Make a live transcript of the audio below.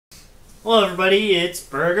Hello everybody, it's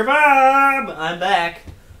Burgerbob! I'm back.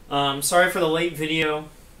 Sorry for the late video.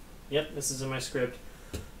 Yep, this is in my script.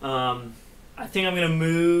 I think I'm going to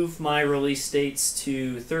move my release dates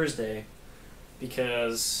to Thursday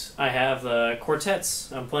because I have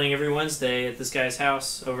quartets. I'm playing every Wednesday at this guy's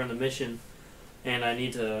house over in the Mission, and I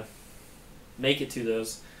need to make it to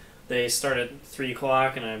those. They start at 3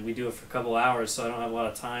 o'clock and we do it for a couple hours, so I don't have a lot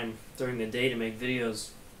of time during the day to make videos.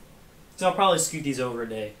 So I'll probably scoot these over a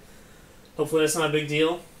day. Hopefully that's not a big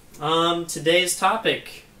deal. Today's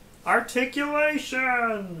topic,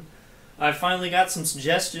 articulation. I finally got some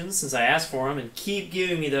suggestions since I asked for them, and keep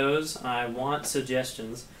giving me those. I want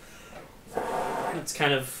suggestions. It's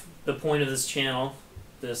kind of the point of this channel.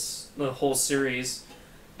 The whole series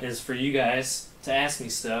is for you guys to ask me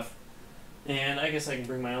stuff. And I guess I can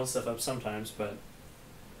bring my own stuff up sometimes, but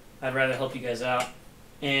I'd rather help you guys out.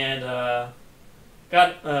 And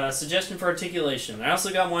got a suggestion for articulation. I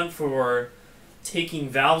also got one for taking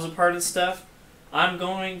valves apart and stuff. I'm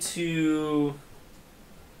going to...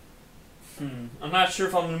 I'm not sure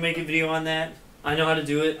if I'm going to make a video on that. I know how to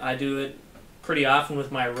do it. I do it pretty often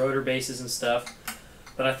with my rotor bases and stuff.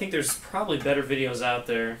 But I think there's probably better videos out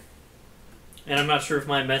there. And I'm not sure if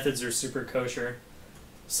my methods are super kosher.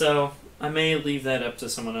 So I may leave that up to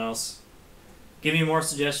someone else. Give me more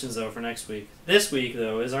suggestions, though, for next week. This week,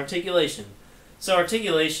 though, is articulation. So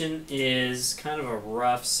articulation is kind of a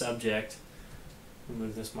rough subject. I'll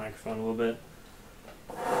move this microphone a little bit.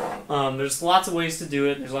 There's lots of ways to do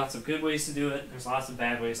it. There's lots of good ways to do it. There's lots of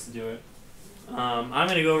bad ways to do it. I'm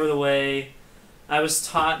going to go over the way I was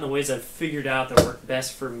taught and the ways I've figured out that work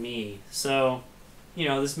best for me. So, you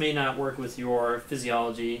know, this may not work with your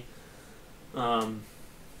physiology, but,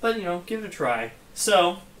 you know, give it a try.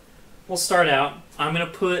 So, we'll start out. I'm going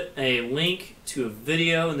to put a link to a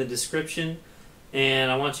video in the description,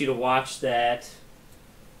 and I want you to watch that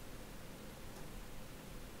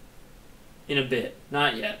in a bit.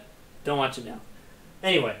 Not yet. Don't watch it now.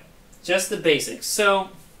 Anyway, just the basics. So,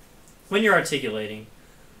 when you're articulating,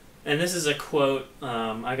 and this is a quote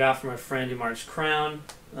I got from a friend who marched Crown,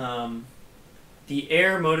 the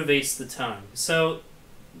air motivates the tongue. So,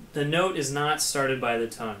 the note is not started by the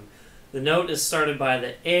tongue. The note is started by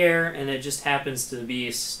the air, and it just happens to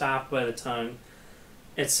be stopped by the tongue,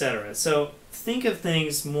 etc. So think of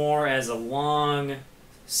things more as a long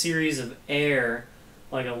series of air,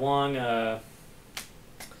 like a long,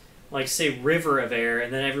 like say river of air,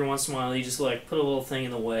 and then every once in a while you just like put a little thing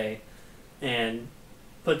in the way, and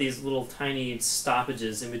put these little tiny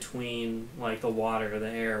stoppages in between, like the water or the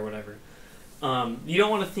air or whatever. You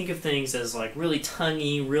don't want to think of things as like really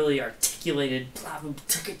tonguey, really articulated, blah, blah,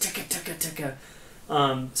 ticka, ticka, ticka, ticka.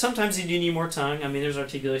 Sometimes you do need more tongue. I mean, there's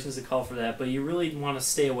articulations that call for that, but you really want to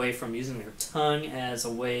stay away from using your tongue as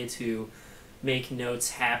a way to make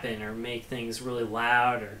notes happen or make things really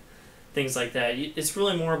loud or things like that. It's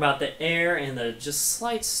really more about the air and the just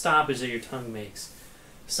slight stoppage that your tongue makes.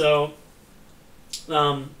 So,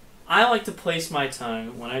 I like to place my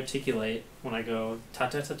tongue when I articulate, when I go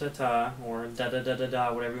ta-ta-ta-ta-ta or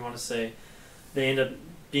da-da-da-da-da, whatever you want to say. They end up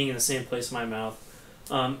being in the same place in my mouth.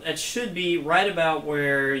 It should be right about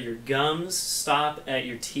where your gums stop at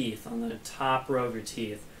your teeth, on the top row of your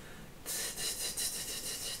teeth.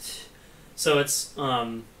 So it's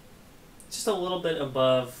just a little bit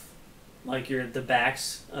above, like the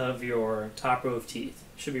backs of your top row of teeth.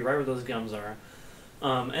 Should be right where those gums are.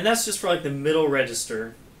 And that's just for like the middle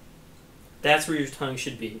register. That's where your tongue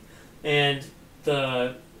should be. And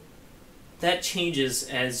that changes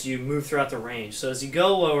as you move throughout the range. So as you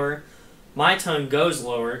go lower, my tongue goes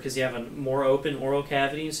lower because you have a more open oral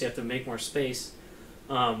cavity, so you have to make more space.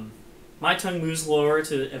 My tongue moves lower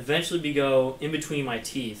to eventually go in between my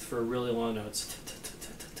teeth for really low notes.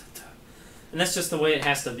 And that's just the way it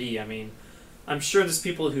has to be. I mean, I'm sure there's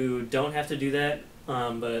people who don't have to do that,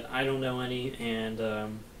 but I don't know any. And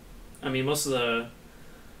I mean, most of the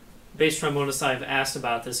bass trombonists I've asked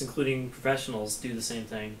about this, including professionals, do the same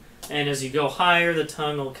thing. And as you go higher, the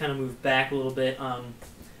tongue will kind of move back a little bit.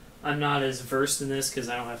 I'm not as versed in this because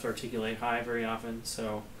I don't have to articulate high very often,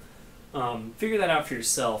 so figure that out for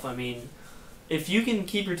yourself. I mean, if you can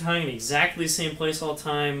keep your tongue in exactly the same place all the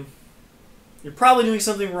time, you're probably doing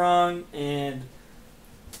something wrong, and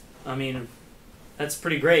I mean, that's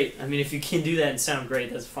pretty great. I mean, if you can do that and sound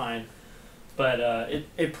great, that's fine. But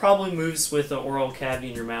it probably moves with the oral cavity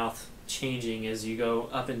in your mouth changing as you go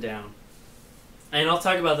up and down. And I'll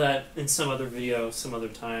talk about that in some other video some other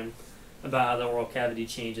time, about how the oral cavity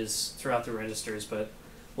changes throughout the registers, but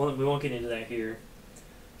we won't get into that here.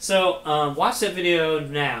 So watch that video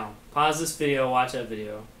now. Pause this video, watch that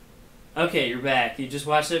video. Okay, you're back. You just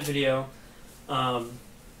watched that video.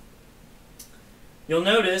 you'll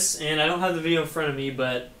notice, and I don't have the video in front of me,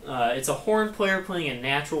 but it's a horn player playing a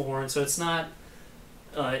natural horn, so it's not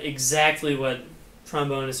exactly what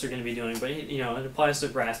trombonists are going to be doing, but you know, it applies to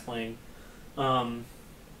brass playing. You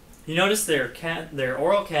notice their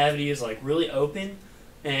oral cavity is like really open,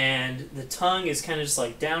 and the tongue is kind of just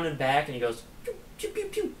like down and back, and he goes pew pew pew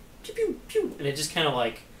pew pew pew pew, and it just kind of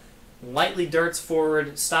like lightly darts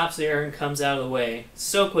forward, stops there, and comes out of the way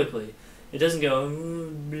so quickly. It doesn't go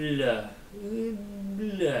blah, blah.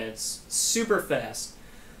 It's super fast,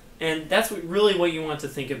 and that's really what you want to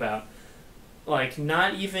think about. Like,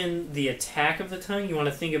 not even the attack of the tongue. You want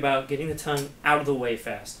to think about getting the tongue out of the way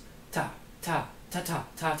fast. Ta ta ta ta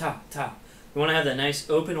ta ta ta. You want to have that nice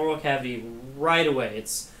open oral cavity right away.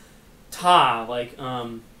 It's ta, like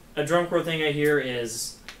a drum corps thing I hear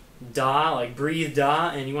is da, like breathe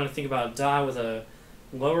da, and you want to think about da with a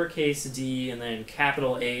lowercase d and then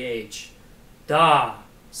capital AH. Da.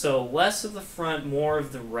 So less of the front, more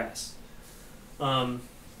of the rest. And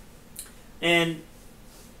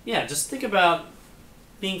yeah, just think about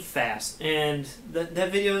being fast. And that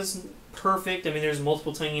video is perfect. I mean, there's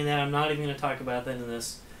multiple tonguing in that. I'm not even going to talk about that in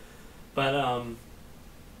this. But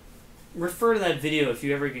refer to that video if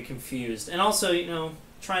you ever get confused. And also, you know,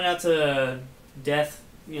 try not to die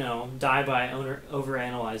by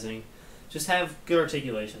overanalyzing. Just have good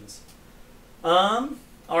articulations.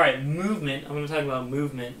 Alright, movement. I'm going to talk about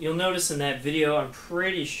movement. You'll notice in that video, I'm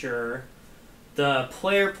pretty sure the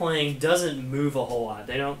player playing doesn't move a whole lot.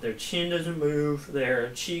 Their chin doesn't move,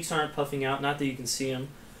 their cheeks aren't puffing out, not that you can see them,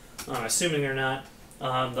 assuming they're not.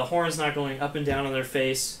 The horn's not going up and down on their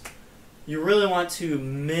face. You really want to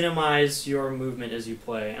minimize your movement as you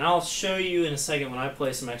play. And I'll show you in a second when I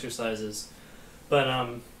play some exercises. But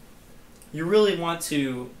you really want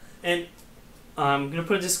to, and I'm going to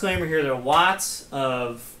put a disclaimer here, there are lots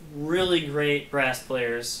of really great brass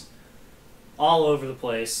players all over the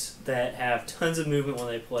place that have tons of movement when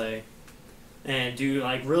they play and do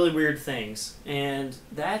like really weird things, and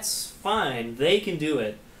that's fine. They can do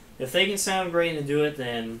it. If they can sound great and do it,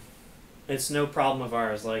 then it's no problem of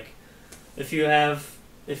ours. Like if you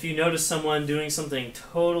notice someone doing something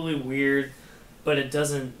totally weird but it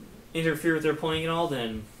doesn't interfere with their playing at all,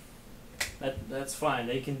 then that's fine.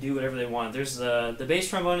 They can do whatever they want. There's the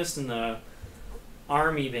bass trombonist in the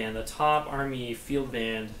Army band, the top Army field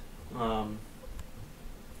band,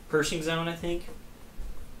 Pershing Zone, I think.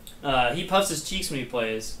 He puffs his cheeks when he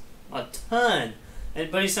plays a ton,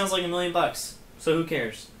 but he sounds like $1 million, so who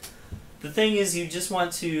cares? The thing is, you just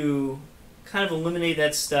want to kind of eliminate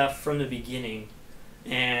that stuff from the beginning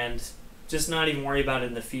and just not even worry about it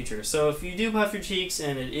in the future. So if you do puff your cheeks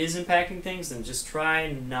and it is impacting things, then just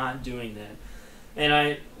try not doing that. And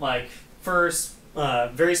I first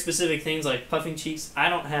very specific things like puffing cheeks, I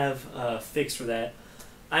don't have a fix for that.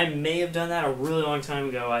 I may have done that a really long time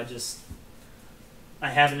ago. I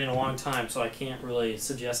haven't in a long time, so I can't really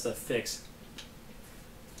suggest a fix.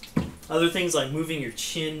 Other things like moving your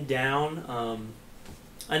chin down.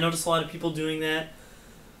 I notice a lot of people doing that.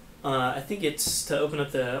 I think it's to open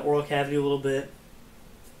up the oral cavity a little bit.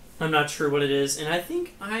 I'm not sure what it is, and I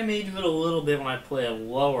think I may do it a little bit when I play a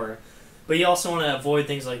lower. But you also want to avoid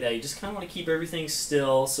things like that. You just kind of want to keep everything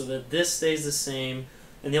still so that this stays the same.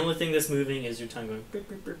 And the only thing that's moving is your tongue going burp,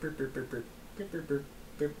 burp, burp, burp, burp, burp, burp, burp, burp,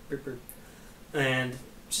 burp, burp, burp, and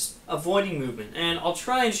just avoiding movement. And I'll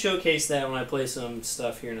try and showcase that when I play some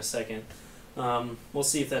stuff here in a second. We'll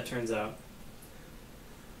see if that turns out.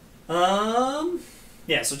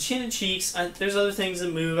 Yeah, so chin and cheeks. There's other things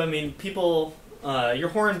that move. I mean, your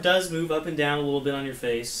horn does move up and down a little bit on your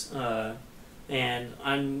face. And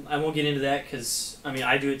I won't get into that because, I mean,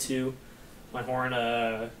 I do it too. My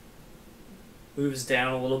horn moves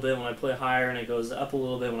down a little bit when I play higher, and it goes up a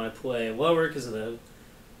little bit when I play lower because of the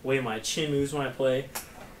way my chin moves when I play.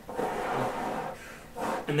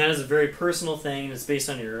 And that is a very personal thing, and it's based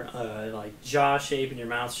on your jaw shape and your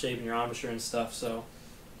mouth shape and your embouchure and stuff, so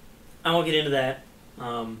I won't get into that.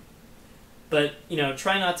 But, you know,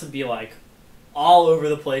 try not to be all over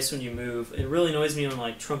the place when you move. It really annoys me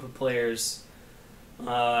when trumpet players,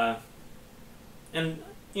 and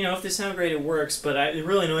you know, if they sound great, it works. But it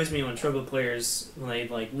really annoys me when trumpet players, when they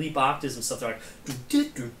leap octaves and stuff, they're like,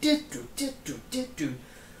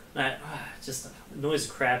 just annoys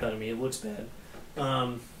the crap out of me. It looks bad.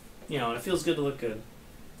 You know, and it feels good to look good.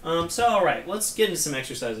 So all right, let's get into some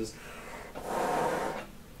exercises.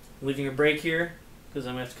 Leaving a break here because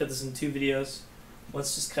I'm gonna have to cut this into 2 videos.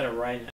 Let's just cut it right now.